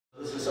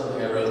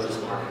something I wrote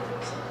this morning,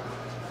 so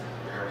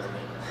bear with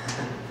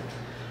me.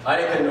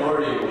 Ayaka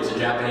Nori was a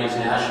Japanese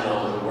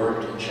national who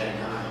worked in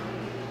Shanghai.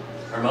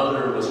 Her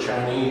mother was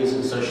Chinese,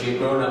 and so she had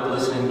grown up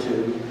listening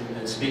to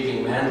and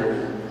speaking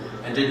Mandarin,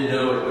 and didn't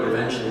know it would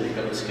eventually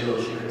become a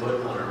skill she could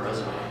put on her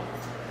resume.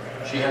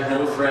 She had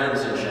no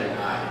friends in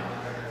Shanghai.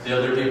 The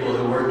other people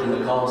who worked in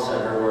the call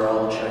center were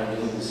all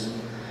Chinese.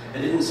 It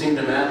didn't seem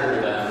to matter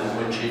to them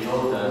when she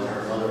told them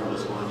her mother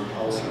was one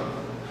also.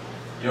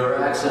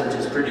 "Your accent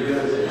is pretty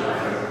good," they told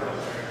her,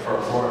 for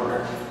a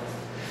foreigner.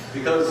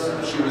 Because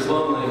she was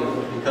lonely,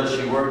 because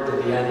she worked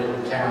at the end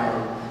of the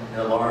town in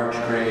a large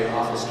gray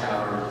office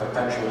tower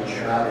perpetually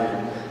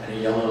shrouded in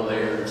a yellow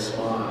layer of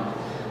smog,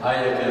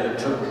 Ayaka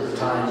took the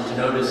time to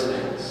notice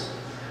things.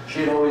 She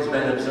had always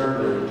been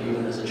observant,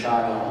 even as a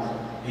child,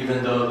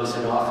 even though this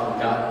had often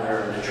gotten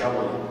her into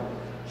trouble.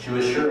 She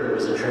was sure it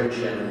was a trait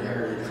she had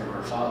inherited from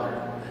her father,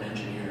 an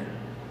engineer.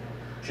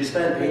 She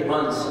spent 8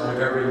 months out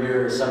of every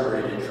year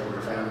separated from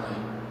her family.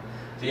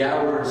 The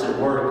hours at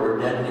work were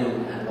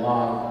deadening and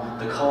long,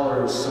 the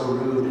callers so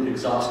rude it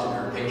exhausted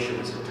her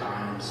patience at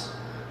times.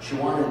 She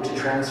wanted to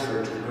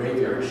transfer to the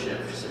graveyard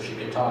shift so she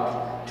could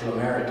talk to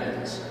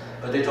Americans,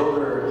 but they told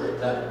her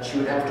that she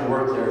would have to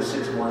work there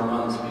 6 more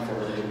months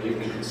before they would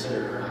even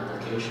consider her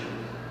application.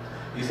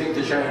 "You think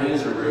the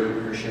Chinese are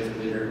rude," her shift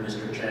leader,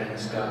 Mr. Chang,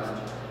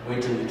 scoffed.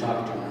 "Wait till you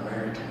talk to an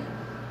American."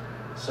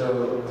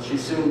 So she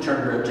soon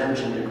turned her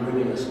attention to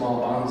grooming a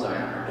small bonsai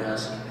on her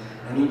desk,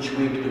 and each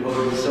week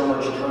devoted so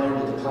much time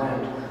to the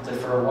plant that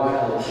for a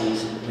while at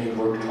least it made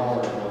work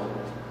tolerable.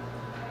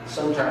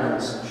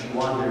 Sometimes she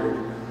wondered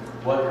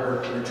what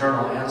her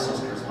maternal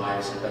ancestors'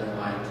 lives had been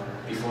like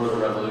before the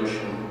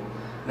revolution.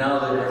 Now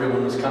that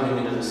everyone was coming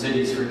into the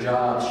cities for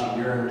jobs,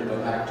 she yearned to go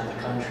back to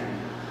the country,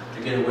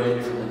 to get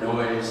away from the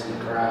noise and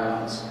the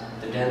crowds,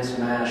 the dense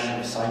mash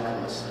of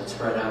cyclists that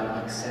spread out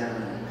like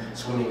salmon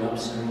swimming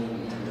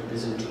upstream through the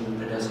Byzantine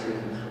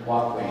pedestrian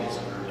walkways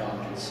of her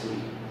adopted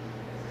city.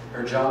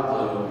 Her job,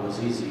 though,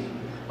 was easy,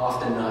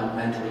 often not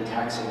mentally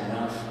taxing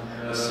enough,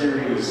 a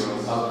series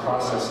of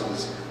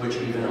processes which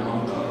even a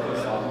monkey could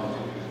follow.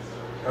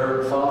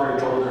 Her father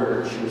told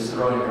her she was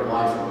throwing her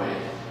life away.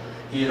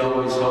 He had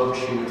always hoped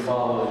she would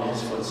follow in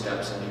his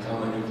footsteps and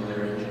become a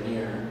nuclear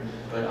engineer.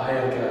 But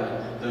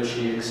Ayaka, though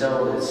she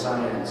excelled at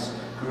science,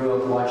 grew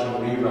up watching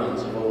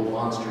reruns of old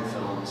monster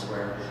films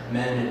where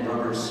men in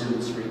rubber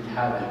suits wreaked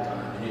havoc on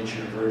a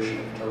miniature version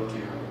of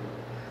Tokyo.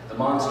 The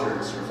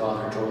monsters, her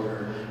father told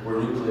her, were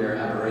nuclear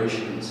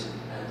aberrations,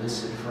 and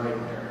this had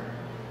frightened her.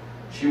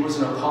 She was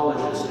an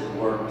apologist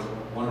at work,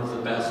 one of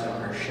the best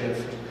on her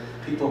shift.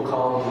 People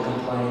called to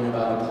complain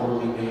about a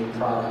poorly made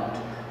product,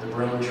 the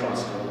brain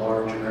trust of a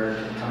large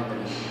American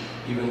company,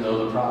 even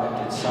though the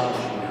product itself,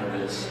 she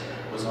noticed,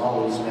 was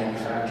always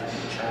manufactured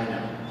in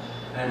China.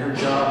 And her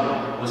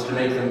job was to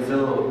make them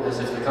feel as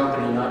if the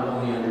company not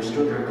only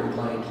understood her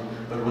complaint,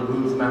 but would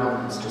move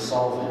mountains to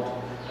solve it,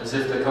 as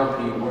if the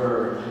company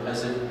were,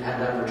 as it had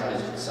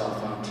advertised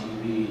itself on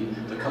TV,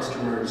 the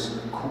customer's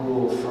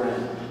cool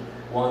friend,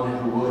 one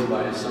who would,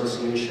 by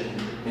association,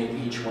 make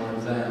each one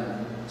of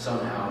them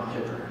somehow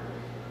hipper.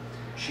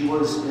 She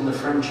was in the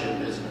friendship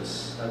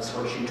business. That's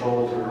what she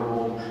told her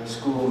old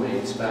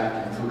schoolmates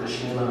back in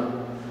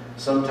Fukushima.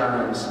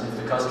 Sometimes,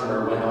 if the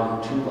customer went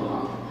on too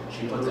long,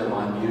 she put them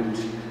on mute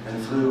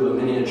and flew a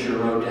miniature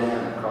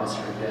Rodin across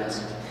her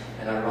desk,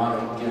 an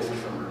ironic gift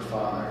from her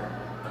father,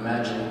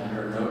 imagining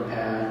her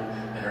notepad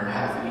and her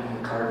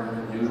half-eaten carton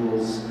of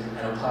noodles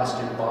and a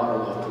plastic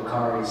bottle of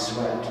Pocari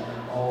Sweat,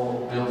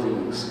 all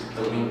buildings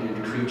the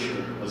winged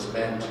creature was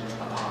bent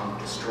upon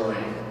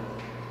destroying.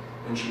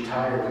 When she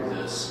tired of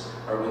this,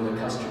 or when the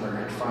customer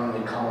had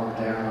finally calmed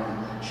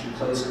down, she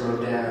placed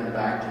Rodin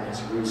back in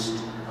his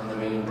roost on the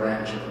main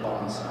branch of the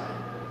bonsai.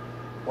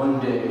 One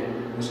day,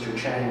 Mr.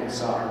 Chang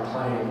saw her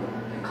playing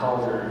and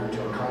called her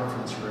into a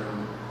conference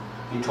room.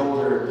 He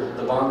told her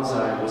the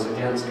bonsai was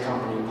against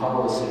company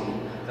policy,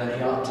 that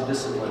he ought to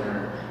discipline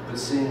her, but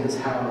seeing as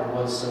how it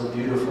was so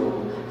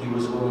beautiful, he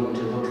was willing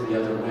to look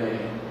the other way,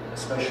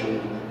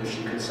 especially if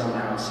she could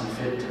somehow see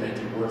fit to make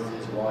it worth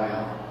his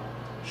while.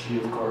 She,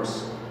 of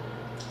course,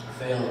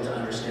 failed to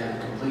understand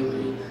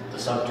completely the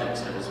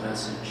subtext of his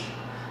message,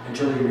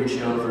 until he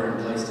reached over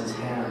and placed his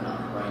hand on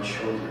her right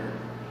shoulder.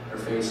 Her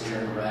face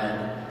turned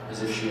red,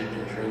 as if she had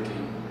been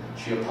drinking.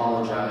 She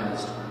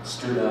apologized,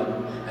 stood up,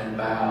 and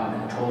bowed,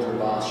 and told her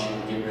boss she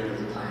would get rid of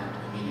the plant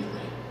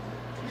immediately.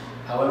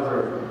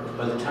 However,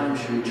 by the time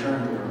she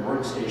returned to her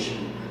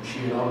workstation, she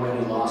had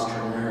already lost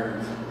her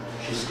nerve.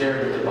 She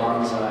stared at the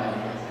bonsai.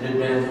 It had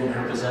been in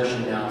her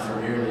possession now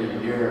for nearly a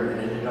year,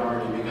 and it had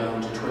already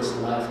begun to twist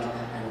left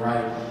and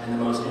right in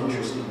the most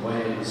interesting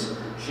ways.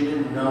 She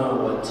didn't know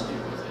what to do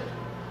with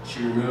it.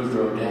 She removed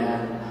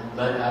Rodin,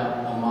 let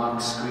out a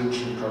mock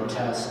screech in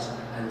protest,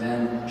 and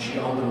then she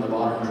opened the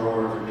bottom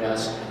drawer of her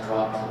desk and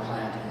dropped the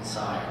plant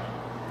inside.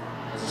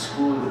 As a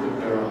school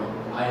girl,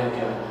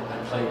 Ayaka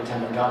had played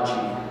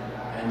Tamagotchi,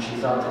 and she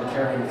thought that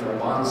caring for a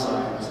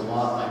bonsai was a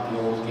lot like the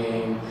old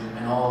game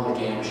and all the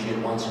games she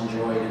had once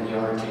enjoyed in the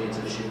arcades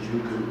of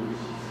Shinjuku.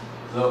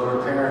 Though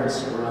her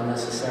parents were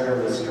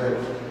unnecessarily strict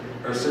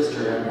Her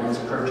sister had once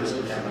purchased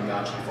a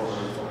Tamagotchi for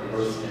her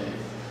birthday,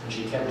 and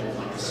she kept it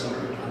like a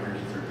secret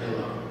underneath her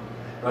pillow,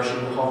 rushing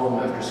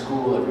home after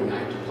school every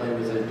night to play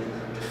with it,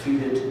 to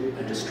feed it,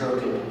 and to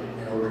stroke it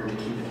in order to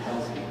keep it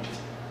healthy.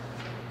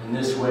 In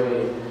this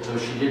way, though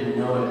she didn't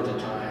know it at the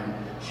time,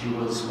 she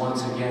was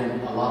once again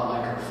a lot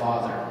like her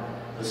father,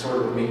 the sort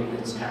of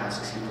maintenance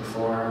tasks he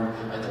performed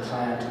at the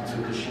plant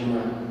in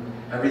Fukushima.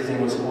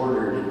 Everything was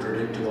ordered and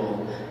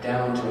predictable,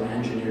 down to an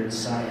engineered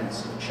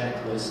science of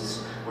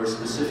checklists where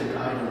specific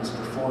items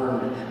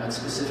performed at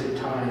specific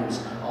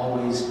times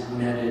always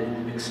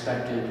netted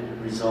expected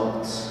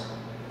results.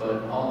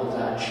 But all of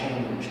that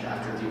changed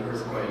after the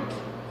earthquake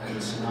and the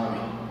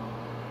tsunami.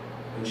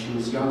 When she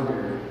was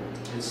younger,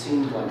 it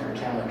seemed like her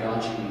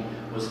Tamagotchi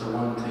was the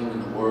one thing in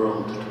the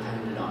world that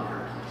depended on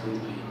her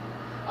completely.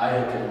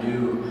 Ayaka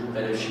knew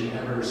that if she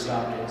ever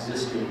stopped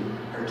existing,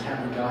 her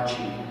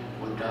Tamagotchi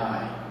would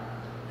die.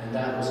 And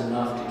that was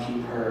enough to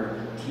keep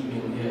her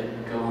keeping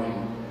it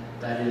going.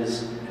 That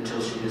is,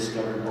 until she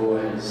discovered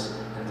boys,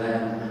 and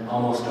then,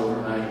 almost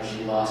overnight,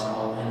 she lost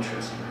all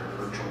interest in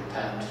her virtual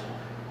pet.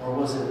 Or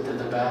was it that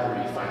the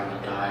battery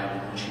finally died,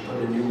 and when she put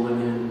a new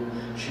one in,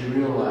 she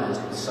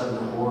realized with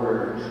sudden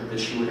horror that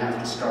she would have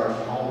to start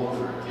all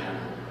over again,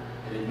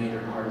 and it made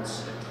her heart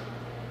sick.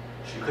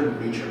 She couldn't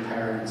reach her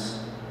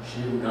parents.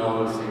 She didn't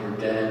know if they were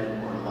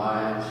dead or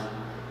alive.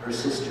 Her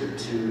sister,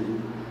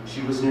 too.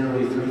 She was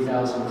nearly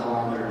 3,000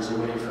 kilometers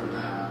away from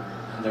them,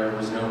 and there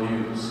was no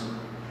news,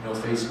 no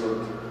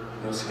Facebook,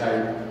 no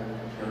Skype,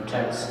 no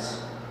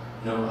texts,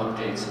 no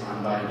updates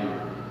on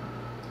Baidu.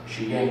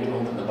 She yanked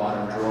open the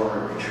bottom drawer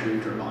and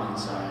retrieved her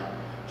bonsai.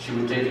 She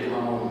would take it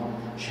home.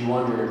 She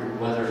wondered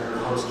whether her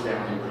host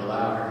family would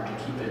allow her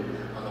to keep it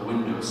on the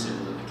windowsill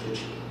in the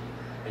kitchen.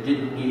 It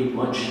didn't need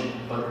much,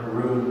 but her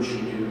room,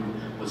 she knew,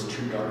 was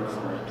too dark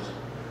for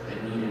it.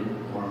 It needed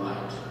more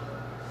light.